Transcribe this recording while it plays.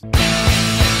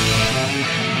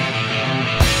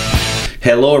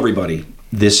Hello, everybody.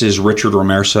 This is Richard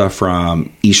Romersa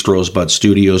from East Rosebud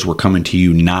Studios. We're coming to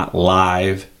you not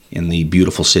live in the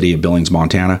beautiful city of Billings,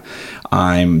 Montana.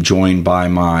 I'm joined by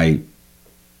my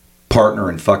partner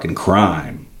in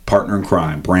crime,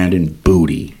 Brandon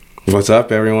Booty. What's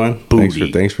up, everyone?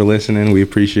 Booty. Thanks for listening. We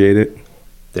appreciate it.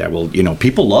 Yeah, well,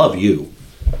 people love you.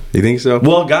 You think so?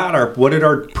 Well, God, what did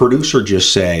our producer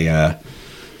just say?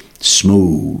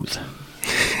 Smooth.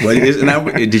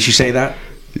 Did she say that?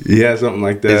 Yeah, something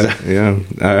like that.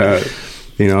 Yeah.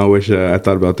 I wish I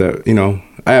thought about that.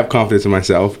 I have confidence in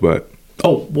myself, but...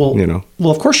 Oh, well,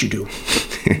 well, of course you do.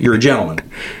 You're a gentleman.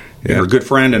 Yeah. You're a good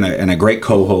friend and a great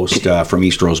co-host from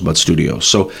East Rosebud Studios.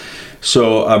 So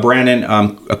Brandon,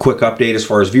 a quick update as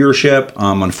far as viewership.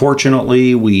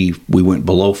 Unfortunately, we went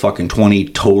below fucking 20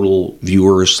 total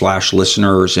viewers /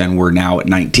 listeners, and we're now at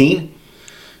 19,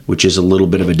 which is a little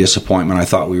bit of a disappointment. I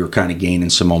thought we were kind of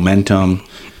gaining some momentum.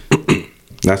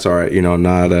 That's all right.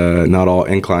 Not all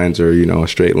inclines are, a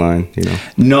straight line,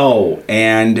 No.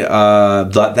 And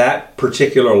that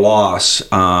particular loss,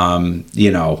 fuck,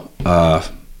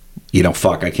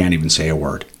 I can't even say a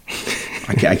word.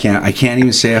 I can't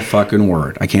even say a fucking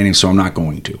word. So I'm not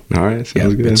going to. All right.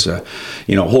 Sounds good. It's,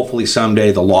 hopefully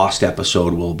someday the lost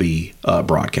episode will be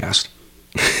broadcast.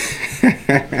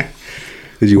 Did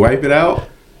you wipe it out?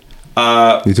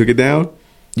 You took it down?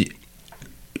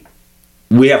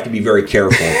 We have to be very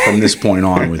careful from this point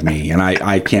on with me, and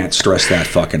I can't stress that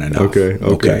fucking enough.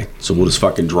 Okay. So we'll just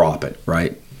fucking drop it,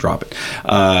 right? Drop it.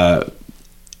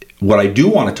 What I do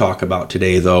want to talk about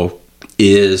today, though,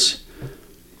 is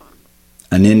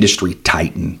an industry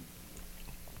titan.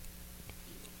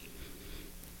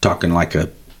 Talking like a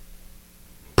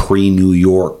pre-New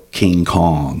York King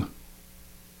Kong.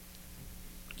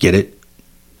 Get it?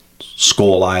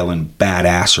 Skull Island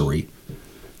badassery.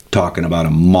 Talking about a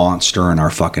monster in our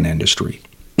fucking industry.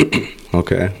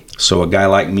 Okay. So a guy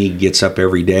like me gets up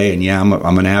every day, and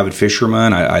I'm an avid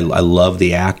fisherman. I love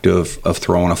the act of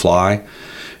throwing a fly,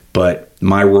 but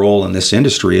my role in this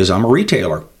industry is I'm a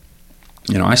retailer.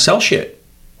 I sell shit.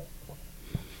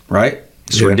 Right?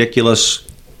 This ridiculous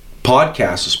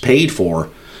podcast is paid for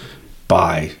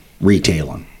by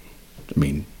retailing. I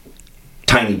mean,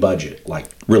 tiny budget, like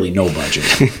really no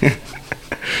budget.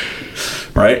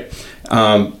 Right?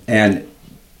 And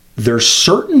there's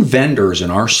certain vendors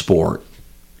in our sport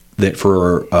that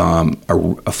for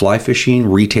a fly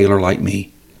fishing retailer like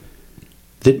me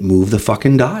that move the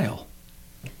fucking dial.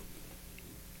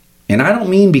 And I don't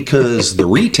mean because the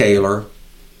retailer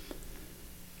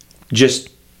just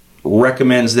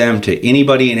recommends them to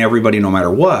anybody and everybody no matter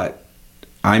what.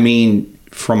 I mean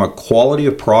from a quality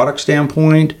of product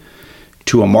standpoint,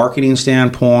 to a marketing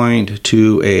standpoint,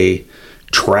 to a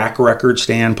track record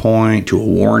standpoint, to a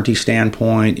warranty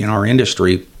standpoint in our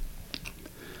industry,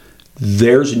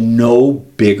 there's no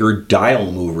bigger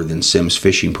dial mover than Simms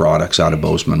Fishing Products out of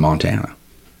Bozeman, Montana.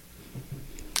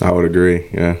 I would agree.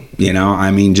 Yeah.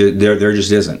 There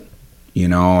just isn't.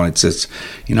 It's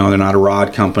they're not a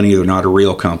rod company. They're not a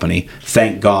reel company.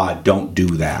 Thank God, don't do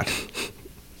that.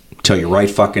 Tell you right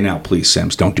fucking now, please,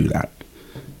 Simms, don't do that.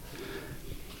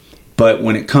 But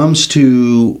when it comes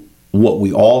to what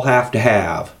we all have to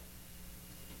have,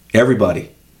 everybody,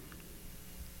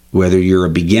 whether you're a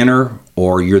beginner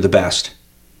or you're the best,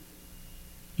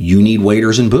 you need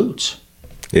waders and boots.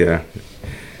 Yeah.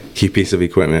 Key piece of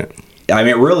equipment. I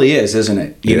mean, it really is, isn't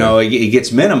it? It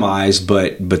gets minimized,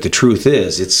 but the truth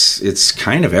is, it's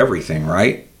kind of everything,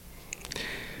 right?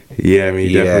 Yeah, I mean,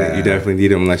 you definitely need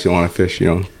them unless you want to fish,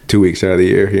 2 weeks out of the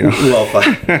year, Well,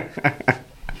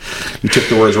 you took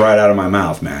the words right out of my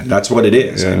mouth, man. That's what it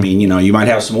is. Yeah. I mean, you might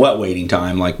have some wet waiting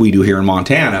time like we do here in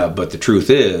Montana, but the truth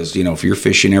is, if you're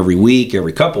fishing every week,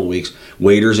 every couple of weeks,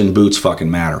 waders and boots fucking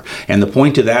matter. And the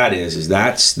point to that is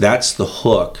that's the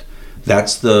hook.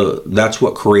 That's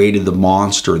what created the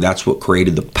monster. That's what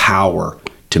created the power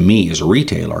to me as a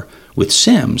retailer with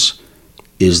Simms,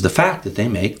 is the fact that they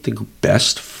make the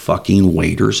best fucking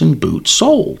waders and boots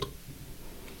sold.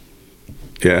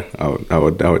 Yeah, I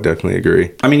would definitely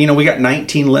agree. I mean, we got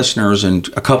 19 listeners, and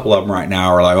a couple of them right now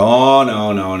are like, oh,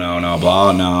 no,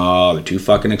 blah, no, they're too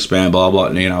fucking expensive, blah, blah.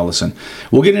 Listen,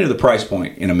 we'll get into the price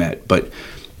point in a minute, but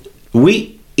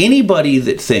anybody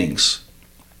that thinks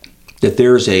that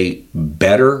there's a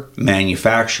better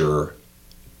manufacturer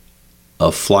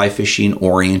of fly fishing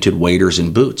oriented waders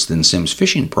and boots than Simms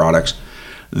Fishing Products,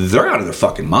 they're out of their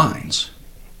fucking minds.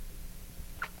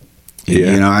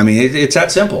 Yeah. It's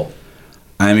that simple.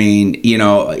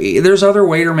 There's other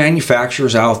wader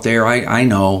manufacturers out there. I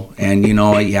know. And,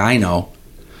 I know.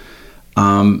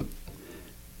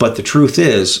 But the truth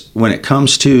is, when it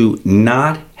comes to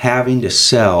not having to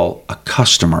sell a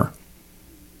customer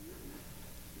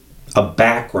a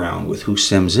background with who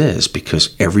Simms is,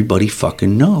 because everybody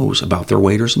fucking knows about their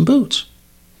waders and boots.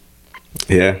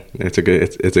 Yeah, it's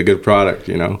a good product,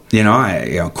 you know.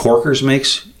 Corkers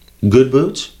makes good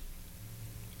boots.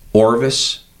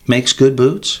 Orvis makes good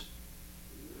boots.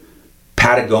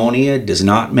 Patagonia does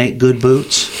not make good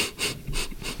boots.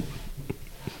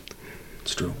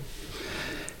 It's true.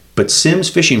 But Simms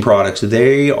Fishing Products,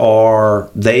 they are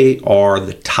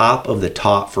the top of the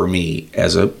top for me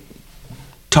as a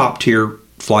top tier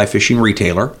fly fishing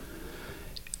retailer,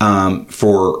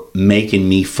 for making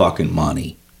me fucking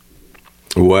money.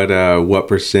 What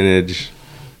percentage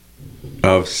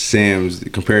of Simms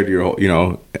compared to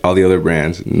your all the other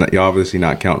brands? You obviously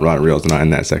not count rod and reels, not in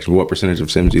that section. What percentage of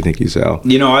Simms do you think you sell?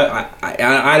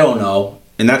 I don't know,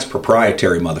 and that's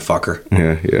proprietary, motherfucker.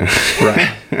 Yeah.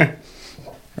 Right.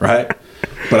 Right.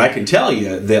 But I can tell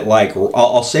you that, like,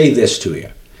 I'll say this to you,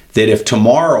 that if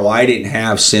tomorrow I didn't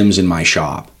have Simms in my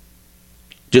shop,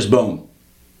 just boom,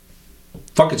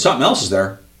 fucking something else is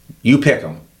there. You pick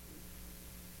them.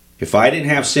 If I didn't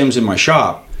have Simms in my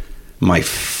shop, my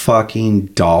fucking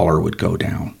dollar would go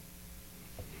down.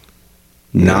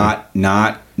 Yeah.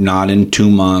 Not in 2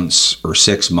 months or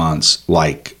 6 months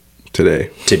like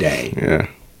today. Yeah.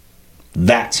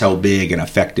 That's how big and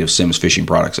effective Simms Fishing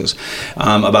Products is.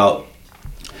 About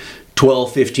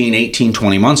 12, 15, 18,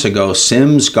 20 months ago,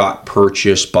 Simms got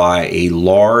purchased by a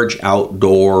large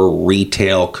outdoor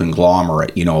retail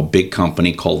conglomerate, a big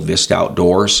company called Vista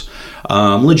Outdoors.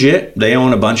 Legit, they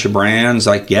own a bunch of brands,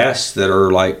 I guess, that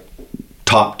are like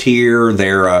top tier.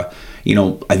 They're,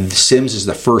 Simms is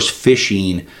the first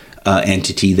fishing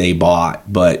entity they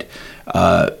bought, but,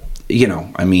 it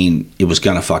was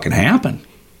going to fucking happen.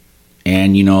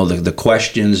 And, the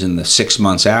questions in the 6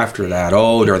 months after that,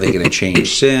 are they going to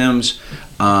change Simms?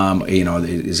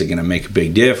 Is it going to make a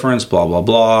big difference? Blah, blah,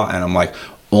 blah. And I'm like,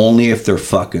 only if they're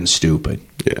fucking stupid.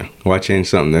 Yeah. Why change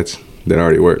something that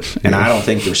already works? And I don't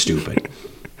think they're stupid.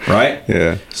 Right?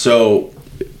 Yeah. So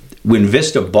when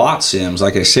Vista bought Simms,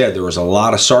 like I said, there was a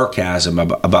lot of sarcasm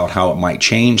about how it might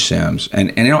change Simms.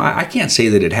 And I can't say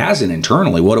that it hasn't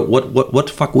internally. What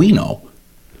the fuck we know?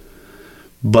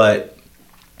 But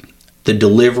the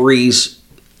deliveries,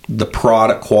 the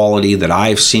product quality that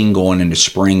I've seen going into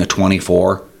spring of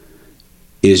 24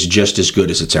 is just as good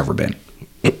as it's ever been.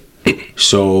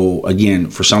 So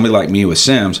again, for somebody like me with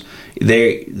Simms,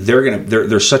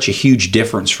 there's such a huge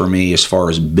difference for me as far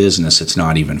as business. It's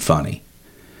not even funny.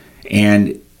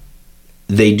 And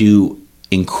they do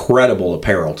incredible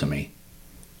apparel to me.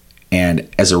 And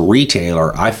as a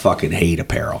retailer, I fucking hate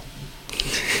apparel.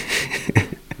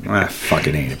 I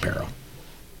fucking hate apparel.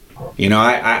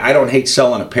 I don't hate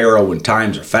selling apparel when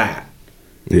times are fat.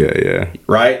 Yeah.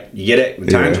 Right? You get it? When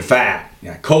times are fat.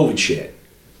 Yeah, COVID shit.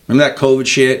 Remember that COVID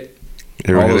shit?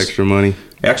 Everyone had extra money.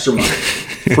 Extra money.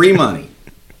 Free money.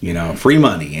 Free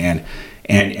money. And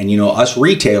us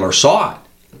retailers saw it.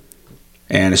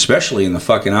 And especially in the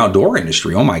fucking outdoor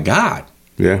industry. Oh, my God.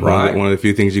 Yeah, right? One of the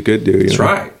few things you could do. That's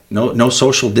right. No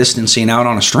social distancing out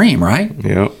on a stream, right?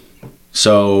 Yeah.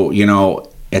 So,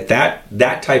 at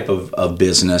that type of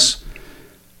business,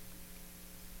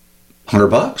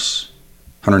 $100,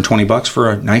 $120 for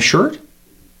a nice shirt,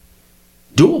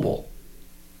 doable.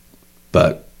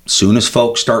 But soon as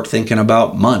folks start thinking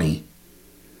about money,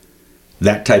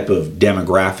 that type of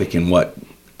demographic and what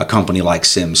a company like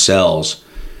Simms sells,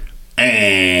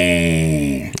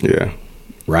 yeah,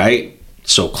 right?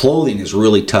 So clothing is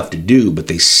really tough to do, but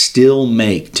they still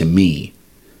make, to me,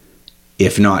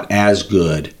 if not as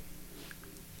good,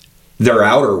 their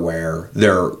outerwear,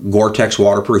 their Gore-Tex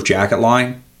waterproof jacket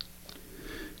line,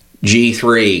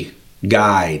 G3,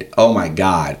 Guide, oh my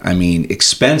God. I mean,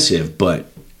 expensive, but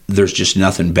there's just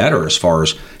nothing better as far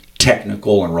as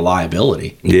technical and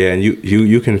reliability. Yeah, and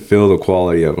you can feel the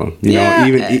quality of them. You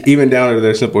know, even down to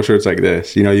their simple shirts like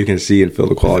this. You can see and feel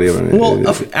the quality of them.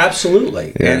 Well,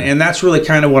 absolutely. Yeah. And that's really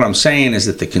kind of what I'm saying, is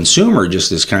that the consumer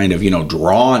just is kind of,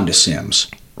 drawn to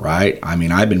Simms. Right? I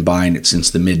mean, I've been buying it since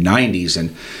the mid-90s,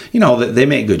 and, they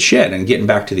make good shit. And getting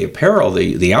back to the apparel,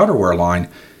 the outerwear line,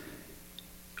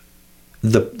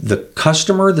 the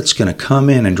customer that's going to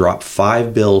come in and drop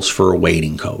 $5 for a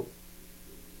wading coat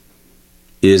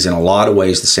is in a lot of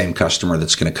ways the same customer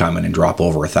that's going to come in and drop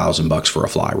over $1,000 for a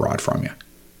fly rod from you.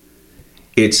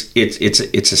 It's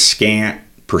a scant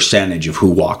percentage of who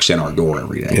walks in our door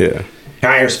every day.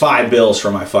 Yeah. Here's $5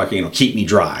 for my fucking, keep me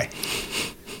dry.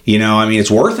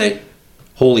 It's worth it.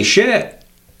 Holy shit.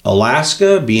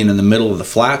 Alaska, being in the middle of the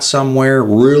flat somewhere,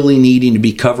 really needing to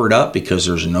be covered up because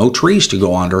there's no trees to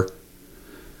go under.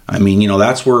 I mean,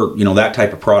 that's where, that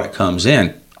type of product comes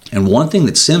in. And one thing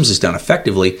that Simms has done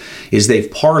effectively is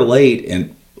they've parlayed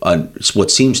in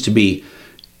what seems to be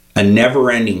a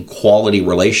never-ending quality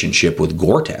relationship with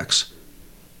Gore-Tex.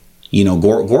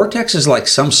 Gore-Tex is like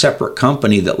some separate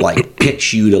company that like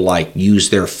picks you to like use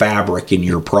their fabric in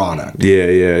your product.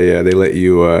 Yeah. They let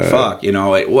you.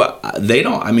 They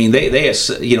don't. I mean,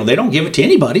 they don't give it to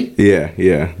anybody.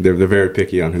 Yeah. They're very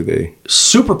picky on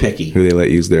super picky who they let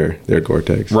use their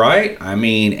Gore-Tex. Right. I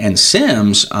mean, and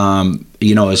Simms,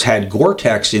 has had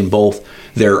Gore-Tex in both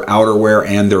their outerwear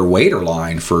and their wader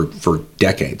line for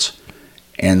decades,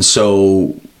 and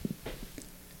so.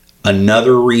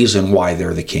 Another reason why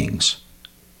they're the kings.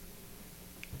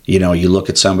 You look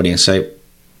at somebody and say,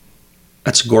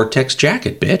 that's a Gore-Tex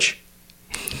jacket, bitch.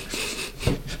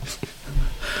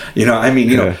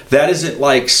 That isn't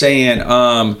like saying,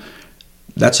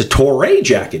 that's a Toray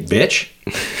jacket, bitch.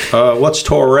 What's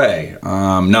Toray?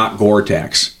 Not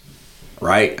Gore-Tex,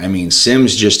 right? I mean,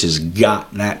 Simms just has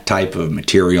got that type of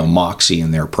material moxie in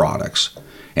their products.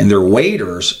 And their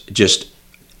waders, just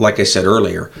like I said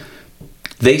earlier,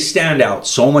 they stand out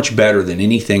so much better than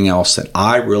anything else that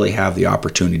I really have the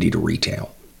opportunity to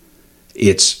retail.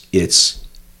 It's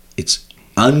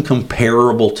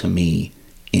uncomparable to me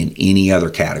in any other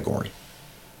category.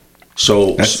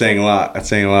 So that's saying a lot.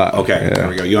 Okay, There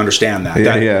we go. You understand that?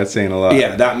 Yeah, that's saying a lot.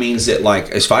 Yeah, that means that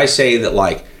like if I say that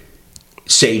like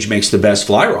Sage makes the best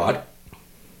fly rod,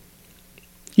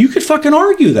 you could fucking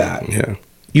argue that. Yeah.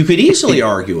 You could easily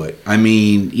argue it. I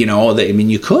mean,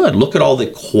 you could look at all the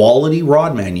quality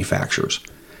rod manufacturers.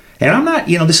 And I'm not,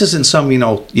 this isn't some,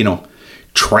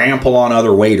 trample on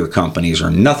other wader companies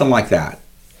or nothing like that.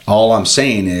 All I'm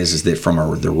saying is that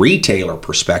from the retailer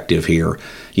perspective here,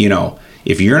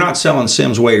 if you're not selling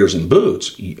Simms waders and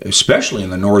boots, especially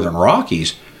in the Northern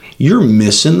Rockies, you're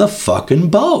missing the fucking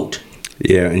boat.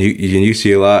 Yeah, and you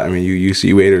see a lot. I mean, you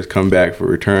see waders come back for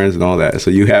returns and all that. So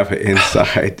you have an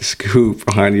inside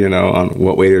scoop on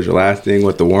what waders are lasting,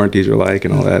 what the warranties are like,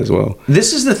 and all that as well.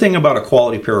 This is the thing about a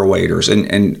quality pair of waders,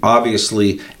 and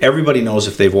obviously everybody knows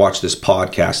if they've watched this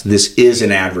podcast, this is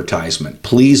an advertisement.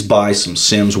 Please buy some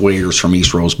Simms waders from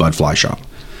East Rosebud Fly Shop.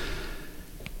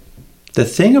 The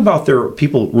thing about their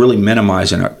people really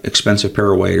minimizing an expensive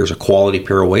pair of waders, a quality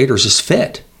pair of waders, is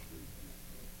fit.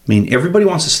 I mean, everybody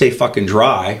wants to stay fucking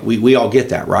dry. We all get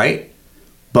that, right?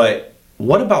 But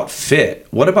what about fit?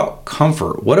 What about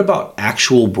comfort? What about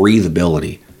actual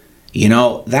breathability?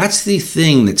 That's the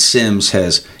thing that Simms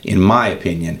has, in my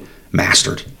opinion,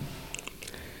 mastered.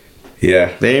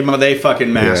 Yeah. They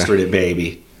fucking mastered it,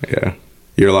 baby. Yeah.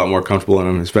 You're a lot more comfortable in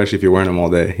them, especially if you're wearing them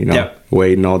all day, Yeah.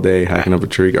 Wading all day, hiking up a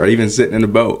tree, or even sitting in a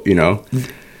boat,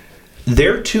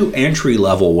 They're two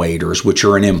entry-level waders, which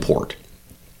are an import.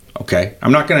 Okay,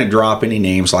 I'm not going to drop any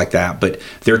names like that, but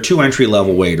they're two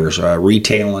entry-level waders,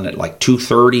 retailing at like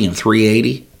 $230 and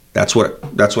 $380. That's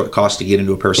what it costs to get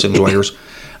into a pair of Simms waders.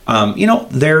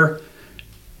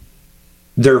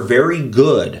 They're very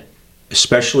good,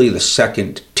 especially the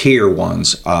second tier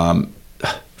ones,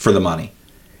 for the money,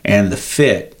 and the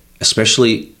fit,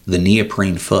 especially the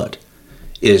neoprene foot,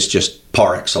 is just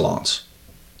par excellence.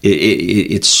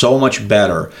 It's so much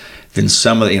better than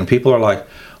some of the. People are like,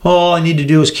 all I need to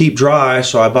do is keep dry,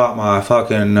 so I bought my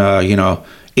fucking,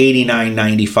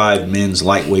 $89.95 men's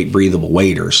lightweight breathable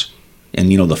waders.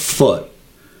 And, the foot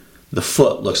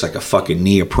looks like a fucking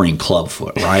neoprene club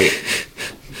foot, right?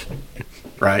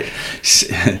 Right?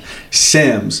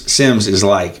 Simms is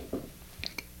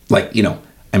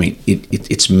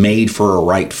it's made for a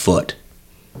right foot,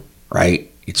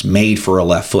 right? It's made for a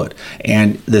left foot.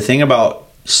 And the thing about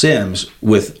Simms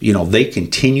with, they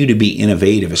continue to be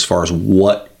innovative as far as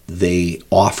what they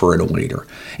offer at a wader.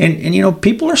 And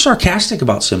people are sarcastic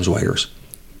about Simms waders.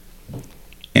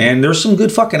 And there's some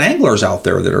good fucking anglers out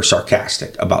there that are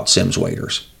sarcastic about Simms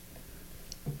waders.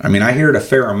 I mean, I hear it a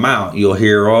fair amount. You'll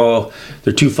hear, oh,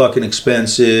 they're too fucking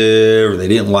expensive, or they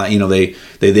didn't they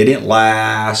didn't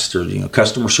last, or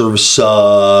customer service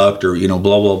sucked, or blah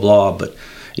blah blah. But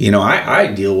I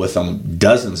deal with them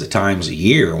dozens of times a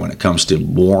year when it comes to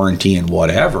warranty and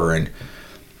whatever, and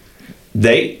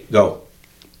they go,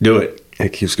 do it.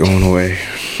 It keeps going away.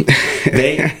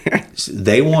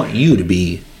 They want you to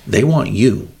be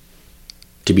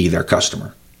their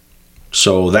customer.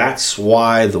 So that's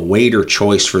why the wader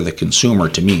choice for the consumer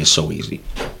to me is so easy.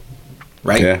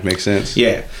 Right? Yeah, makes sense.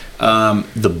 Yeah.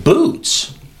 The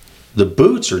boots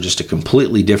are just a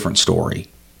completely different story.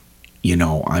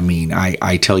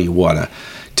 I tell you what,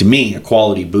 to me, a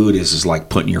quality boot is like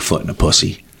putting your foot in a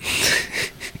pussy.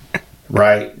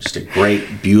 Right? Just a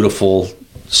great, beautiful,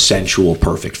 sensual,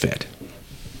 perfect fit.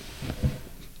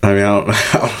 I mean, I don't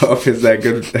know if it's that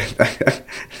good,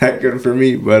 that good for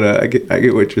me, but I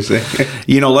get what you're saying.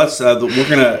 Let's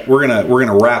we're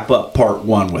gonna wrap up part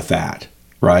one with that,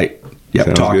 right? Yep,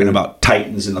 Sounds talking good. about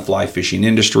titans in the fly fishing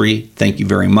industry. Thank you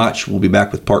very much. We'll be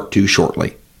back with part two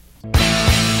shortly.